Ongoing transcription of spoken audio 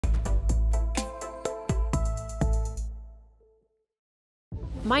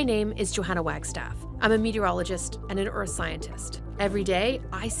My name is Johanna Wagstaffe. I'm a meteorologist and an earth scientist. Every day,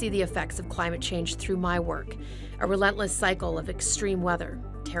 I see the effects of climate change through my work, a relentless cycle of extreme weather,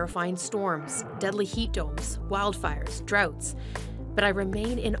 terrifying storms, deadly heat domes, wildfires, droughts. But I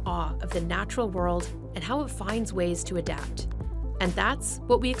remain in awe of the natural world and how it finds ways to adapt. And that's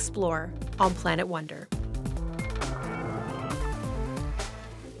what we explore on Planet Wonder.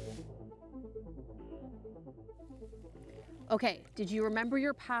 Okay, did you remember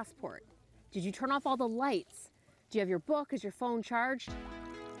your passport? Did you turn off all the lights? Do you have your book? Is your phone charged?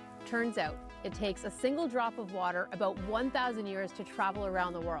 Turns out, it takes a single drop of water about 1,000 years to travel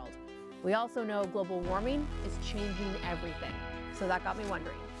around the world. We also know global warming is changing everything. So that got me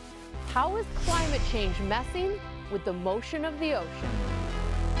wondering, how is climate change messing with the motion of the ocean?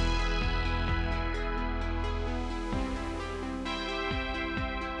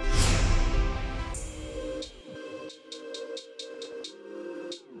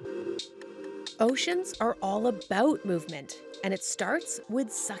 Oceans are all about movement, and it starts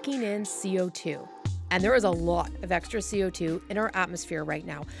with sucking in CO2. And there is a lot of extra CO2 in our atmosphere right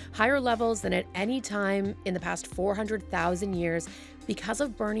now, higher levels than at any time in the past 400,000 years because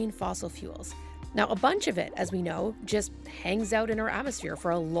of burning fossil fuels. Now, a bunch of it, as we know, just hangs out in our atmosphere for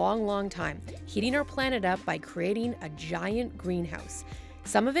a long, long time, heating our planet up by creating a giant greenhouse.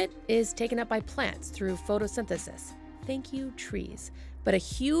 Some of it is taken up by plants through photosynthesis. Thank you, trees. But a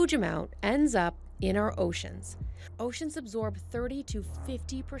huge amount ends up in our oceans. Oceans absorb 30 to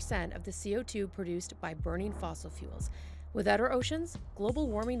 50% of the CO2 produced by burning fossil fuels. Without our oceans, global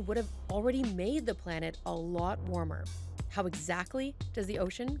warming would have already made the planet a lot warmer. How exactly does the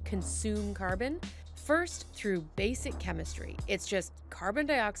ocean consume carbon? First, through basic chemistry. It's just carbon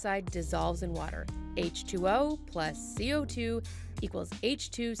dioxide dissolves in water. H2O plus CO2 equals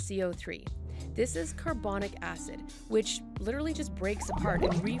H2CO3. This is carbonic acid, which literally just breaks apart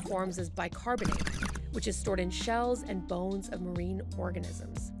and reforms as bicarbonate, which is stored in shells and bones of marine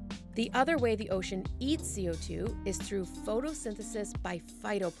organisms. The other way the ocean eats CO2 is through photosynthesis by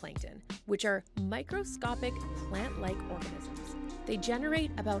phytoplankton, which are microscopic plant-like organisms. They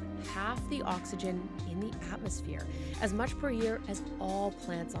generate about half the oxygen in the atmosphere, as much per year as all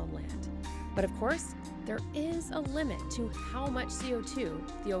plants on land. But of course, there is a limit to how much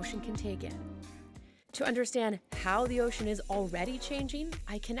CO2 the ocean can take in. To understand how the ocean is already changing,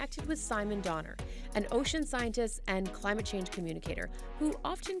 I connected with Simon Donner, an ocean scientist and climate change communicator who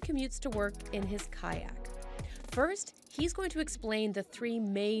often commutes to work in his kayak. First, he's going to explain the three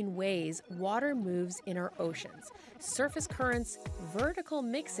main ways water moves in our oceans: surface currents, vertical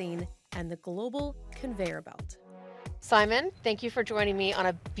mixing, and the global conveyor belt. Simon, thank you for joining me on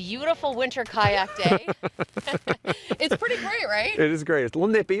a beautiful winter kayak day. It's pretty great, right? It is great. It's a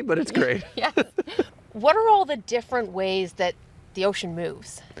little nippy, but it's great. Yes. What are all the different ways that the ocean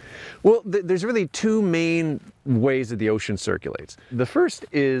moves? Well, there's really two main ways that the ocean circulates. The first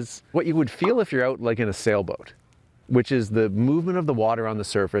is what you would feel if you're out like in a sailboat, which is the movement of the water on the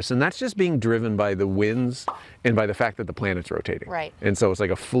surface, and that's just being driven by the winds and by the fact that the planet's rotating. Right. And so it's like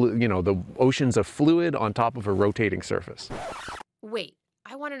the ocean's a fluid on top of a rotating surface. Wait,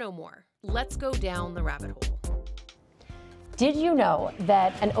 I want to know more. Let's go down the rabbit hole. Did you know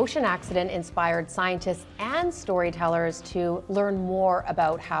that an ocean accident inspired scientists and storytellers to learn more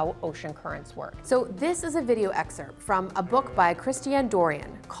about how ocean currents work? So this is a video excerpt from a book by Christiane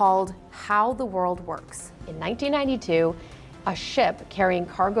Dorian called How the World Works. In 1992, a ship carrying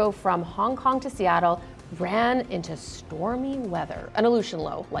cargo from Hong Kong to Seattle ran into stormy weather, an Aleutian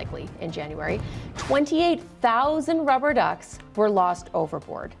low, likely in January. 28,000 rubber ducks were lost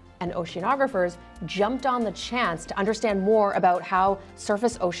overboard. And oceanographers jumped on the chance to understand more about how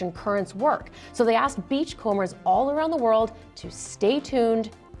surface ocean currents work. So they asked beachcombers all around the world to stay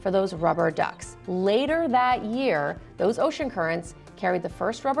tuned for those rubber ducks. Later that year, those ocean currents carried the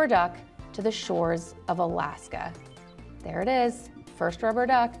first rubber duck to the shores of Alaska. There it is, first rubber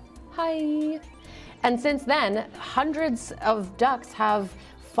duck, hi. And since then, hundreds of ducks have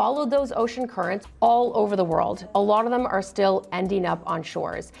followed those ocean currents all over the world. A lot of them are still ending up on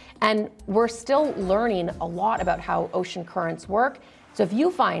shores. And we're still learning a lot about how ocean currents work. So if you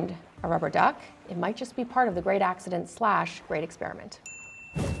find a rubber duck, it might just be part of the great accident / great experiment.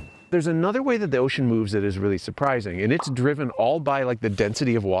 There's another way that the ocean moves that is really surprising, and it's driven all by like the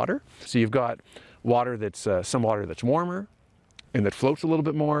density of water. So you've got water that's some water that's warmer and that floats a little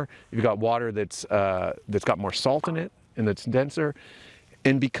bit more. You've got water that's got more salt in it and that's denser.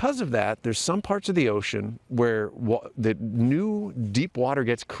 And because of that, there's some parts of the ocean where the new deep water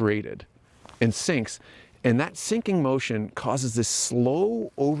gets created and sinks, And that sinking motion causes this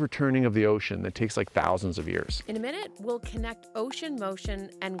slow overturning of the ocean that takes like thousands of years. In a minute, we'll connect ocean motion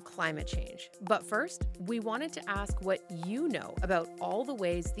and climate change. But first, we wanted to ask what you know about all the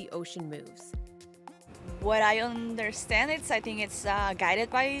ways the ocean moves. What I understand, I think it's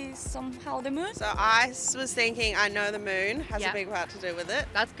guided by somehow the moon. So I was thinking, I know the moon has a big part to do with it.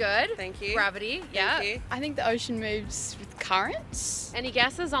 That's good. Thank you. Gravity, Thank you. I think the ocean moves with currents. Any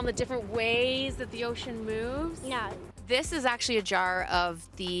guesses on the different ways that the ocean moves? No. This is actually a jar of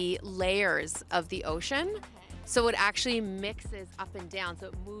the layers of the ocean. So it actually mixes up and down, so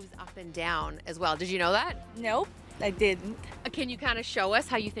it moves up and down as well. Did you know that? Nope, I didn't. Can you kind of show us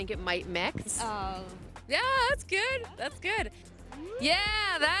how you think it might mix? Yeah, that's good. That's good. Yeah,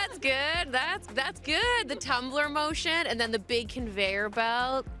 that's good. That's good. The tumbler motion and then the big conveyor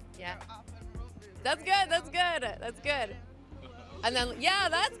belt. Yeah. That's good. That's good. That's good. And then, yeah,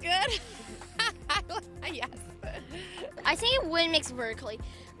 that's good. Yes. I think it would mix vertically.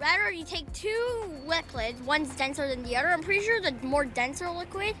 Rather, you take two liquids, one's denser than the other. I'm pretty sure the more denser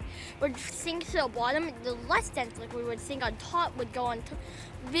liquid would sink to the bottom. The less dense liquid would sink on top, would go on top.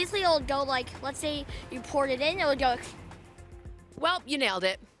 Basically, it'll go like, let's say you poured it in, it would go. Well, you nailed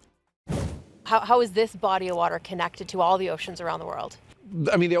it. How is this body of water connected to all the oceans around the world?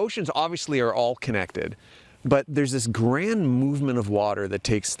 I mean, the oceans obviously are all connected, but there's this grand movement of water that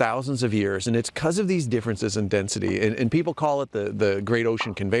takes thousands of years, and it's because of these differences in density. And people call it the Great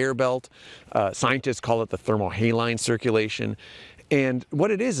Ocean Conveyor Belt. Scientists call it the thermohaline circulation. And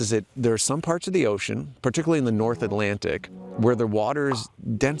what it is that there are some parts of the ocean, particularly in the North Atlantic, where the water is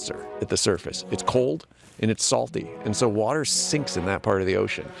denser at the surface. It's cold and it's salty, and so water sinks in that part of the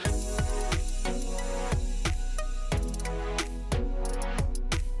ocean.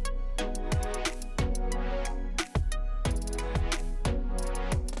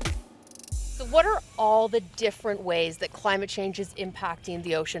 What are all the different ways that climate change is impacting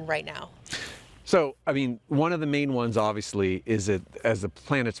the ocean right now? So, I mean, one of the main ones, obviously, is that as the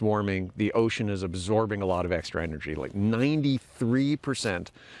planet's warming, the ocean is absorbing a lot of extra energy. Like 93%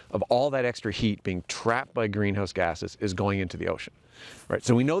 of all that extra heat being trapped by greenhouse gases is going into the ocean. Right?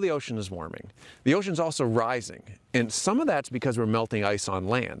 So we know the ocean is warming. The ocean's also rising. And some of that's because we're melting ice on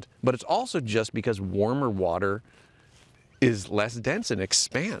land. But it's also just because warmer water is less dense and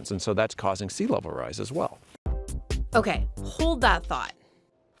expands, and so that's causing sea level rise as well. Okay, hold that thought.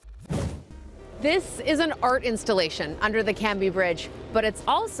 This is an art installation under the Canby Bridge, but it's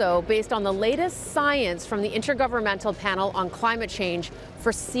also based on the latest science from the Intergovernmental Panel on Climate Change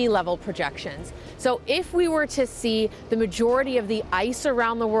for sea level projections. So if we were to see the majority of the ice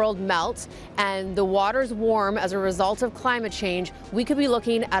around the world melt and the waters warm as a result of climate change, we could be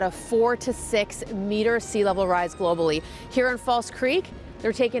looking at a 4 to 6 meter sea level rise globally. Here in False Creek,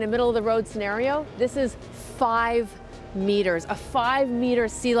 they're taking a middle of the road scenario. This is 5 meters, a 5 meter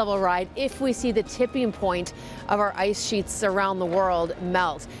sea level rise if we see the tipping point of our ice sheets around the world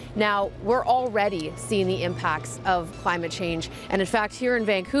melt. Now, we're already seeing the impacts of climate change. And in fact, here in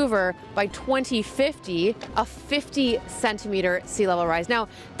Vancouver, by 2050, a 50 centimeter sea level rise. Now,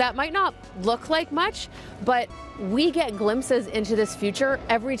 that might not look like much, but we get glimpses into this future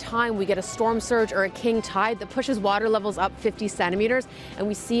every time we get a storm surge or a king tide that pushes water levels up 50 centimeters and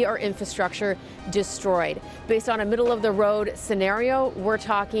we see our infrastructure destroyed. Based on a middle of the road scenario, we're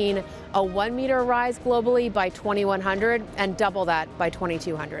talking a 1 meter rise globally by 2100 and double that by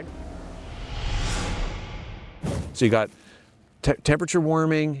 2200. So you got temperature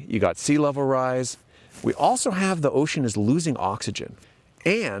warming, you got sea level rise. We also have the ocean is losing oxygen.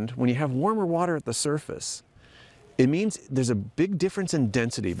 And when you have warmer water at the surface, it means there's a big difference in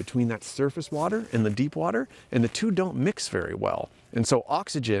density between that surface water and the deep water, and the two don't mix very well. And so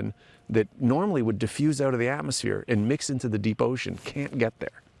oxygen that normally would diffuse out of the atmosphere and mix into the deep ocean can't get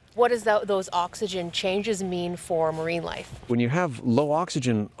there. What does those oxygen changes mean for marine life? When you have low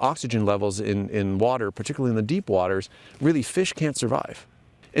oxygen levels in water, particularly in the deep waters, really fish can't survive.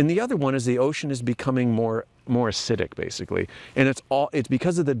 And the other one is the ocean is becoming more acidic, basically. And it's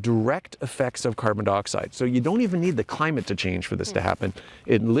because of the direct effects of carbon dioxide. So you don't even need the climate to change for this to happen.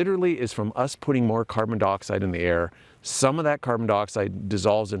 It literally is from us putting more carbon dioxide in the air. Some of that carbon dioxide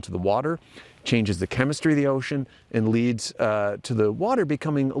dissolves into the water, changes the chemistry of the ocean, and leads to the water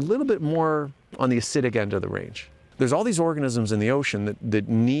becoming a little bit more on the acidic end of the range. There's all these organisms in the ocean that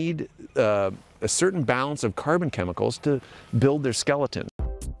need a certain balance of carbon chemicals to build their skeleton.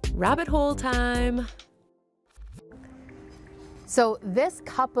 Rabbit hole time. So this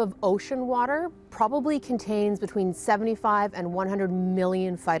cup of ocean water probably contains between 75 and 100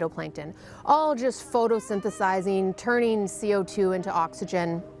 million phytoplankton, all just photosynthesizing, turning CO2 into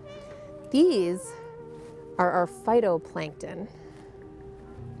oxygen. These are our phytoplankton.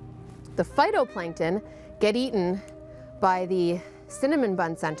 The phytoplankton get eaten by the cinnamon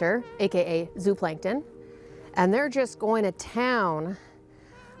bun center, aka zooplankton, and they're just going to town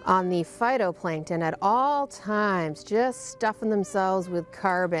on the phytoplankton at all times, just stuffing themselves with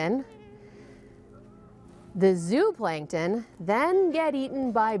carbon. The zooplankton then get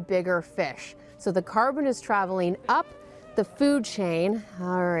eaten by bigger fish. So the carbon is traveling up the food chain.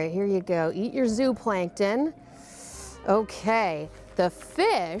 All right, here you go. Eat your zooplankton. Okay, the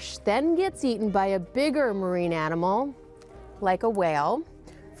fish then gets eaten by a bigger marine animal, like a whale.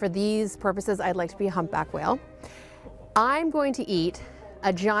 For these purposes, I'd like to be a humpback whale. I'm going to eat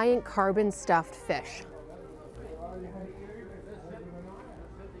a giant carbon-stuffed fish.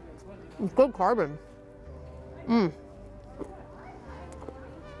 It's good carbon.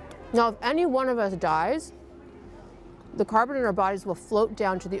 Now, if any one of us dies, the carbon in our bodies will float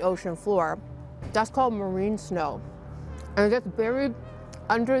down to the ocean floor. That's called marine snow. And it gets buried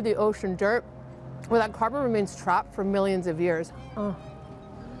under the ocean dirt, where that carbon remains trapped for millions of years.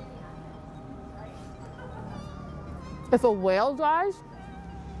 If a whale dies,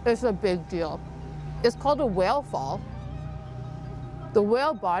 it's a big deal. It's called a whale fall. The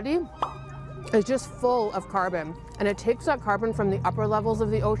whale body is just full of carbon, and it takes that carbon from the upper levels of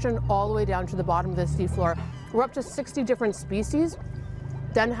the ocean all the way down to the bottom of the seafloor. We're up to 60 different species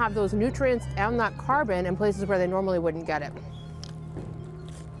then have those nutrients and that carbon in places where they normally wouldn't get it.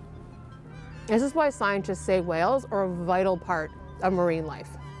 This is why scientists say whales are a vital part of marine life.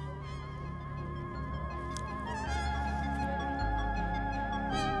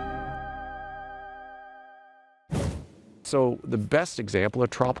 So the best example are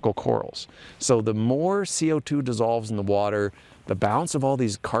tropical corals. So the more CO2 dissolves in the water, the balance of all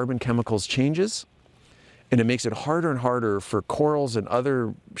these carbon chemicals changes, and it makes it harder and harder for corals and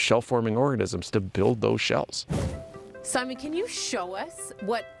other shell-forming organisms to build those shells. Simon, can you show us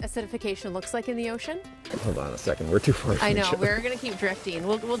what acidification looks like in the ocean? Hold on a second, we're too far. I know, we're gonna keep drifting.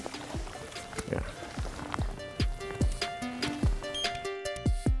 We'll... Yeah.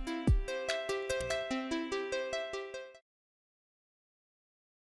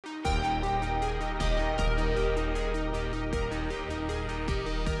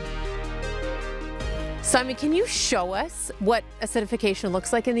 Simon, can you show us what acidification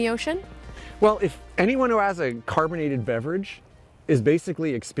looks like in the ocean? Well, if anyone who has a carbonated beverage is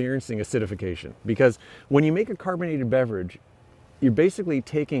basically experiencing acidification, because when you make a carbonated beverage, you're basically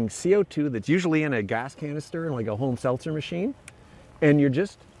taking CO2 that's usually in a gas canister in like a home seltzer machine, and you're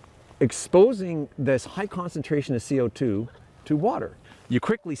just exposing this high concentration of CO2 to water. You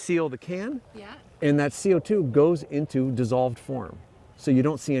quickly seal the can, and that CO2 goes into dissolved form, so you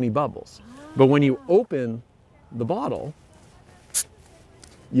don't see any bubbles. But when you open the bottle,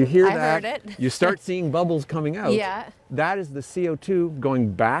 you hear that, heard it. You start seeing bubbles coming out. Yeah. That is the CO2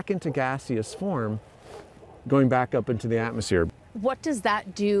 going back into gaseous form, going back up into the atmosphere. What does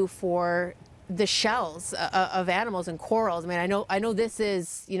that do for the shells of animals and corals? I mean, I know this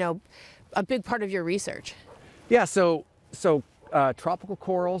is, you know, a big part of your research. Yeah, so tropical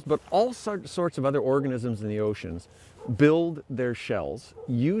corals, but all sorts of other organisms in the oceans build their shells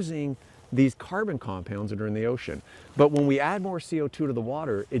using these carbon compounds that are in the ocean. But when we add more CO2 to the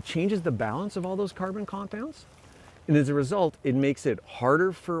water, it changes the balance of all those carbon compounds. And as a result, it makes it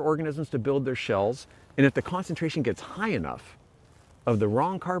harder for organisms to build their shells. And if the concentration gets high enough of the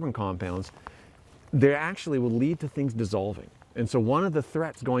wrong carbon compounds, they actually will lead to things dissolving. And so one of the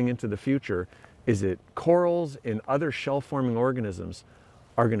threats going into the future is that corals and other shell-forming organisms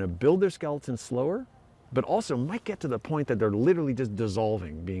are going to build their skeletons slower, but also might get to the point that they're literally just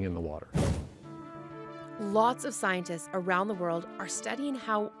dissolving being in the water. Lots of scientists around the world are studying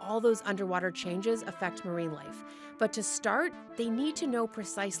how all those underwater changes affect marine life. But to start, they need to know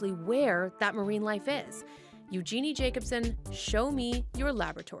precisely where that marine life is. Eugenie Jacobson, show me your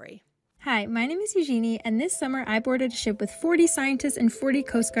laboratory. Hi, my name is Eugenie, and this summer I boarded a ship with 40 scientists and 40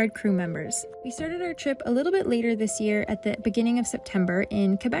 Coast Guard crew members. We started our trip a little bit later this year at the beginning of September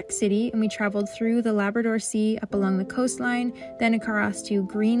in Quebec City, and we traveled through the Labrador Sea up along the coastline, then across to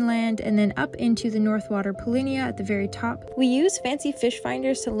Greenland, and then up into the Northwater Paulina at the very top. We use fancy fish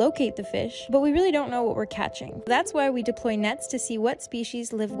finders to locate the fish, but we really don't know what we're catching. That's why we deploy nets to see what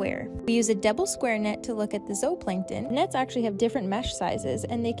species live where. We use a double square net to look at the zooplankton. Nets actually have different mesh sizes,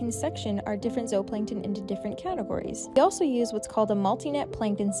 and they can section our different zooplankton into different categories. We also use what's called a multi-net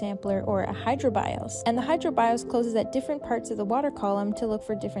plankton sampler, or a hydrobios, and the hydrobios closes at different parts of the water column to look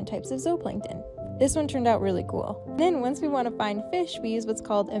for different types of zooplankton. This one turned out really cool. Then once we want to find fish, we use what's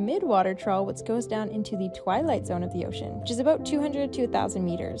called a mid-water trawl, which goes down into the twilight zone of the ocean, which is about 200 to 1,000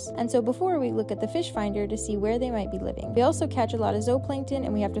 meters. And so before we look at the fish finder to see where they might be living. We also catch a lot of zooplankton,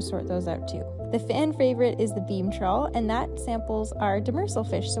 and we have to sort those out too. The fan favorite is the beam trawl, and that samples our demersal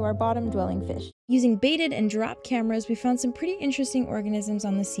fish, so our bottom-dwelling fish. Using baited and drop cameras, we found some pretty interesting organisms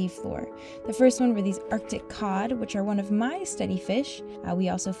on the seafloor. The first one were these Arctic cod, which are one of my study fish. We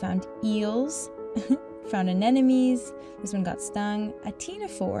also found eels, found anemones, this one got stung, a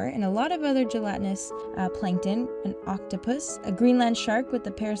ctenophore, and a lot of other gelatinous plankton, an octopus, a Greenland shark with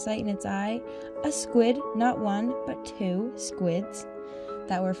the parasite in its eye, a squid, not one, but 2 squids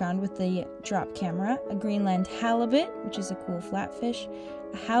that were found with the drop camera, a Greenland halibut, which is a cool flatfish,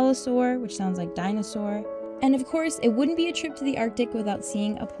 a halosaur, which sounds like dinosaur, and of course, it wouldn't be a trip to the Arctic without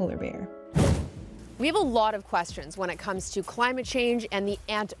seeing a polar bear. We have a lot of questions when it comes to climate change and the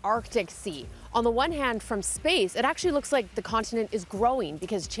Antarctic Sea. On the one hand, from space, it actually looks like the continent is growing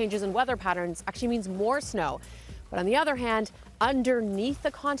because changes in weather patterns actually means more snow. But on the other hand, underneath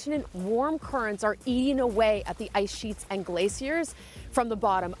the continent, warm currents are eating away at the ice sheets and glaciers from the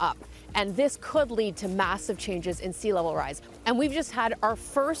bottom up. And this could lead to massive changes in sea level rise. And we've just had our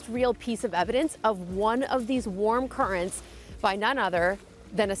first real piece of evidence of one of these warm currents by none other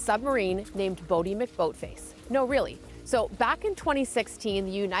than a submarine named Boaty McBoatface. No, really. So back in 2016,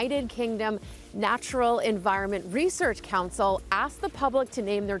 the United Kingdom Natural Environment Research Council asked the public to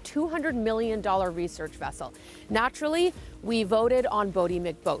name their $200 million research vessel. Naturally, we voted on Boaty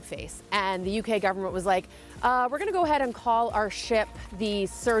McBoatface, and the UK government was like, we're going to go ahead and call our ship the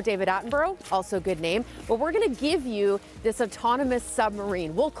Sir David Attenborough, also a good name, but we're going to give you this autonomous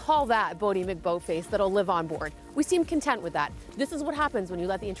submarine. We'll call that Boaty McBoatface that'll live on board. We seem content with that. This is what happens when you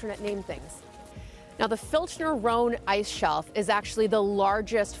let the internet name things. Now, the Filchner-Ronne ice shelf is actually the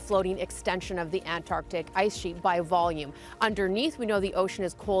largest floating extension of the Antarctic ice sheet by volume. Underneath, we know the ocean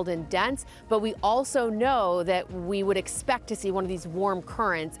is cold and dense, but we also know that we would expect to see one of these warm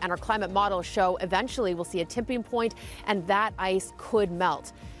currents, and our climate models show eventually we'll see a tipping point and that ice could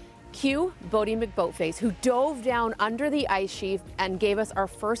melt. Cue Boaty McBoatface, who dove down under the ice sheet and gave us our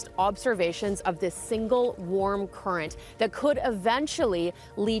first observations of this single warm current that could eventually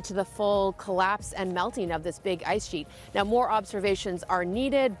lead to the full collapse and melting of this big ice sheet. Now, more observations are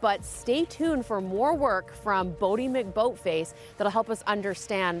needed, but stay tuned for more work from Boaty McBoatface that'll help us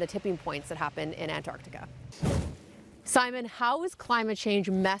understand the tipping points that happen in Antarctica. Simon, how is climate change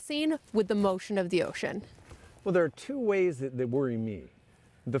messing with the motion of the ocean? Well, there are 2 ways that worry me.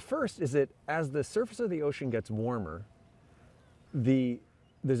 The first is that as the surface of the ocean gets warmer,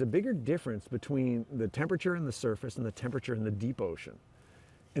 there's a bigger difference between the temperature in the surface and the temperature in the deep ocean.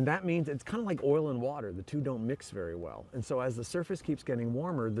 And that means it's kind of like oil and water. The two don't mix very well. And so as the surface keeps getting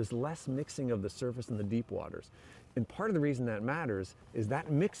warmer, there's less mixing of the surface and the deep waters. And part of the reason that matters is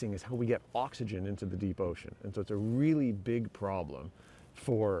that mixing is how we get oxygen into the deep ocean. And so it's a really big problem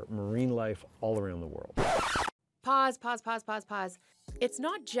for marine life all around the world. Pause. It's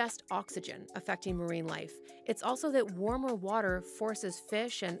not just oxygen affecting marine life. It's also that warmer water forces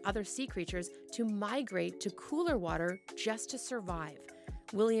fish and other sea creatures to migrate to cooler water just to survive.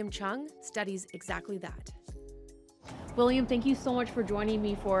 William Chung studies exactly that. William, thank you so much for joining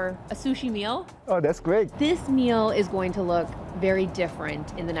me for a sushi meal. Oh, that's great. This meal is going to look very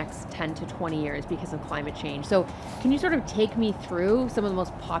different in the next 10 to 20 years because of climate change. So can you sort of take me through some of the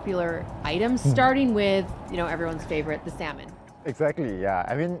most popular items, starting with, everyone's favorite, the salmon? Exactly, yeah.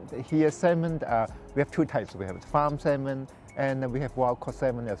 I mean, here salmon, we have 2 types. We have farm salmon and we have wild-caught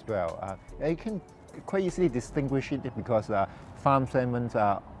salmon as well. You can quite easily distinguish it because farm salmon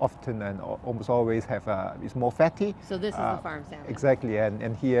often and almost always have is more fatty. So this is the farm salmon. Exactly,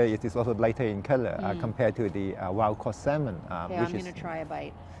 and here it is also lighter in color compared to the wild-caught salmon. Okay, I'm going to try a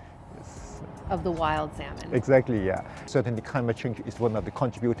bite of the wild salmon. Exactly, yeah. Certainly climate change is one of the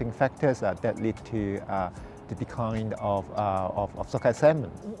contributing factors that lead to the decline of sockeye salmon.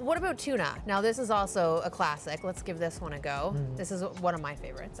 What about tuna? Now this is also a classic. Let's give this one a go. This is one of my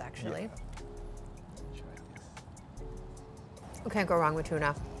favorites, actually. Yeah. Can't go wrong with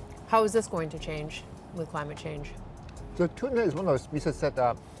tuna. How is this going to change with climate change? So tuna is one of those species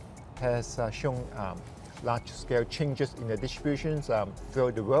that has shown large-scale changes in the distributions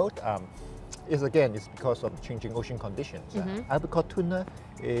throughout the world. It's because of changing ocean conditions. Albicott tuna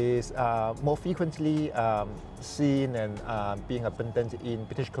is more frequently seen and being abundant in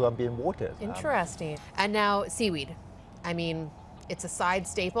British Columbian waters. Interesting. And now seaweed. I mean, it's a side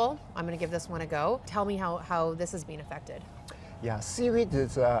staple. I'm going to give this one a go. Tell me how this is being affected. Yeah, seaweed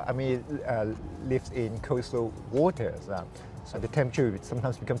is, lives in coastal waters. So the temperature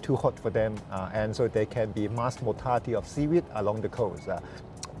sometimes become too hot for them, and so there can be mass mortality of seaweed along the coast.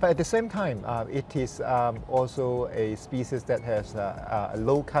 But at the same time, it is also a species that has a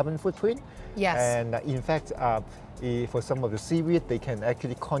low carbon footprint. Yes. And in fact, for some of the seaweed, they can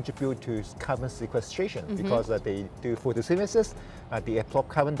actually contribute to carbon sequestration because they do photosynthesis, they absorb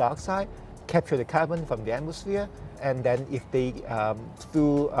carbon dioxide, capture the carbon from the atmosphere, and then if they,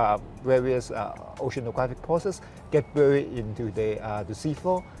 through various oceanographic process, get buried into the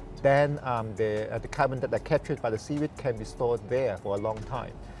seafloor, then the carbon that are captured by the seaweed can be stored there for a long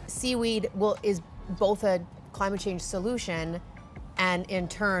time. Seaweed is both a climate change solution, and in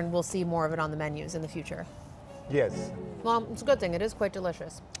turn, we'll see more of it on the menus in the future. Yes. Well, it's a good thing. It is quite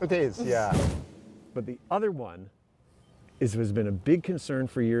delicious. It is, yeah. But the other one has been a big concern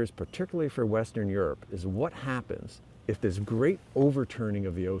for years, particularly for Western Europe, is what happens if this great overturning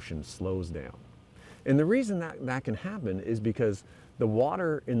of the ocean slows down. And the reason that can happen is because the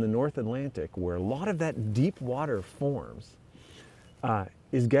water in the North Atlantic, where a lot of that deep water forms,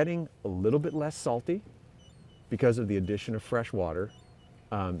 is getting a little bit less salty because of the addition of fresh water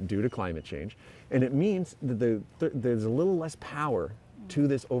due to climate change. And it means that there's a little less power to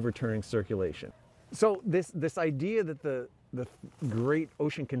this overturning circulation. So this idea that the great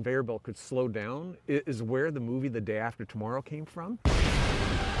ocean conveyor belt could slow down is where the movie The Day After Tomorrow came from.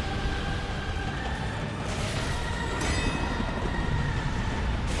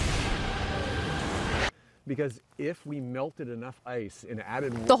 Because if we melted enough ice and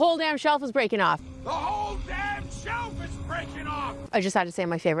added... The whole damn shelf is breaking off. The whole damn shelf is breaking off! I just had to say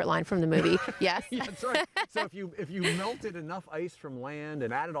my favorite line from the movie. Yes. Yeah, that's right. So if you melted enough ice from land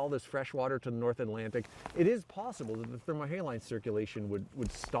and added all this fresh water to the North Atlantic, it is possible that the thermohaline circulation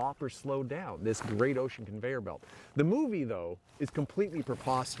would stop or slow down this great ocean conveyor belt. The movie, though, is completely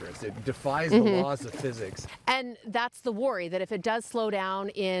preposterous. It defies the laws of physics. And that's the worry, that if it does slow down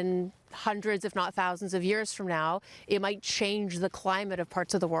in hundreds, if not thousands of years from now, it might change the climate of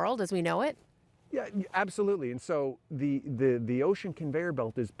parts of the world as we know it. Yeah, absolutely. And so the ocean conveyor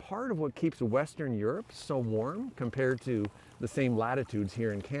belt is part of what keeps Western Europe so warm compared to the same latitudes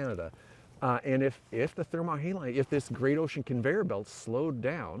here in Canada. And if the thermohaline, if this great ocean conveyor belt slowed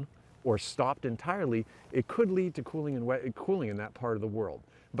down or stopped entirely, it could lead to cooling in that part of the world.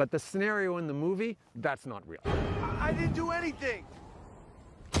 But the scenario in the movie, that's not real. I didn't do anything!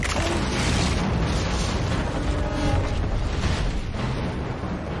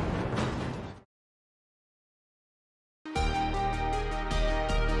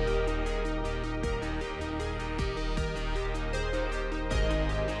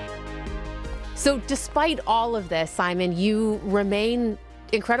 So despite all of this, Simon, you remain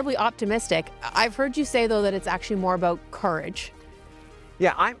incredibly optimistic. I've heard you say, though, that it's actually more about courage.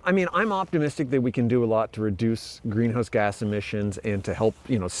 Yeah, I'm optimistic that we can do a lot to reduce greenhouse gas emissions and to help,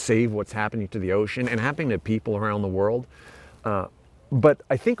 save what's happening to the ocean and happening to people around the world. But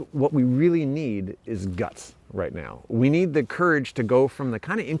I think what we really need is guts right now. We need the courage to go from the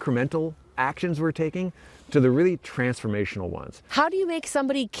kind of incremental actions we're taking to the really transformational ones. How do you make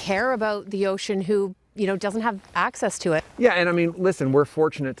somebody care about the ocean who, doesn't have access to it? Yeah, and listen, we're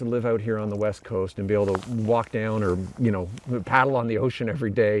fortunate to live out here on the West Coast and be able to walk down or, paddle on the ocean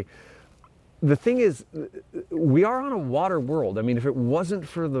every day. The thing is, we are on a water world. If it wasn't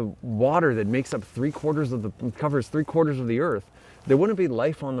for the water that makes up covers 3/4 of the Earth, there wouldn't be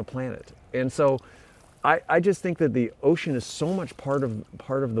life on the planet. And so I just think that the ocean is so much part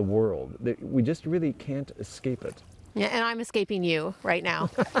of the world that we just really can't escape it. Yeah, and I'm escaping you right now.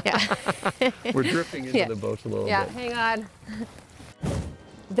 Yeah. We're drifting into the boat a little bit. Yeah, hang on.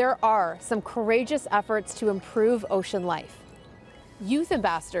 There are some courageous efforts to improve ocean life. Youth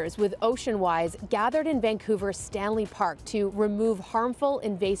ambassadors with OceanWise gathered in Vancouver's Stanley Park to remove harmful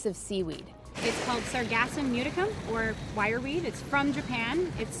invasive seaweed. It's called Sargassum nudicum, or wireweed. It's from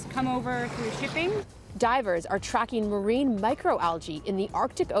Japan. It's come over through shipping. Divers are tracking marine microalgae in the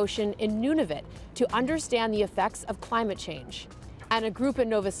Arctic Ocean in Nunavut to understand the effects of climate change. And a group in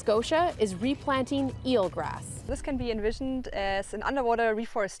Nova Scotia is replanting eelgrass. This can be envisioned as an underwater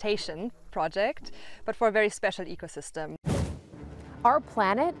reforestation project, but for a very special ecosystem. Our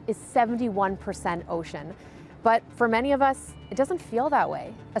planet is 71% ocean, but for many of us, it doesn't feel that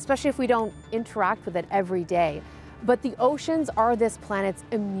way, especially if we don't interact with it every day. But the oceans are this planet's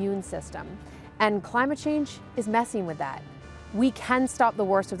immune system, and climate change is messing with that. We can stop the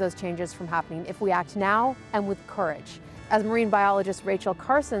worst of those changes from happening if we act now and with courage. As marine biologist Rachel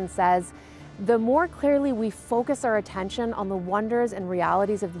Carson says, the more clearly we focus our attention on the wonders and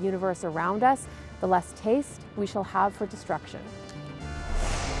realities of the universe around us, the less taste we shall have for destruction.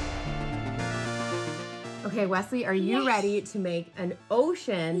 Okay, Wesley, are you ready to make an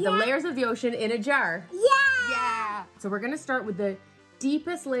ocean, the layers of the ocean in a jar? Yeah! So we're gonna start with the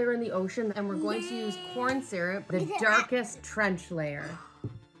deepest layer in the ocean, and we're going to use corn syrup, the darkest trench layer.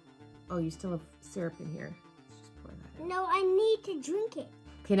 Oh, you still have syrup in here. Let's just pour that in. No, I need to drink it.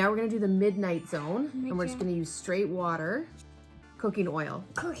 Okay, now we're gonna do the midnight zone, and we're just gonna use straight water, cooking oil.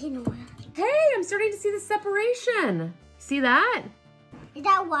 Cooking oil. Hey, I'm starting to see the separation. See that? Is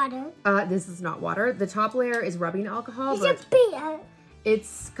that water? This is not water. The top layer is rubbing alcohol, Is but it beer?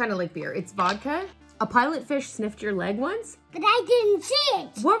 it's kind of like beer. It's vodka. A pilot fish sniffed your leg once. But I didn't see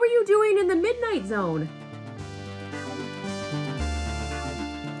it. What were you doing in the midnight zone?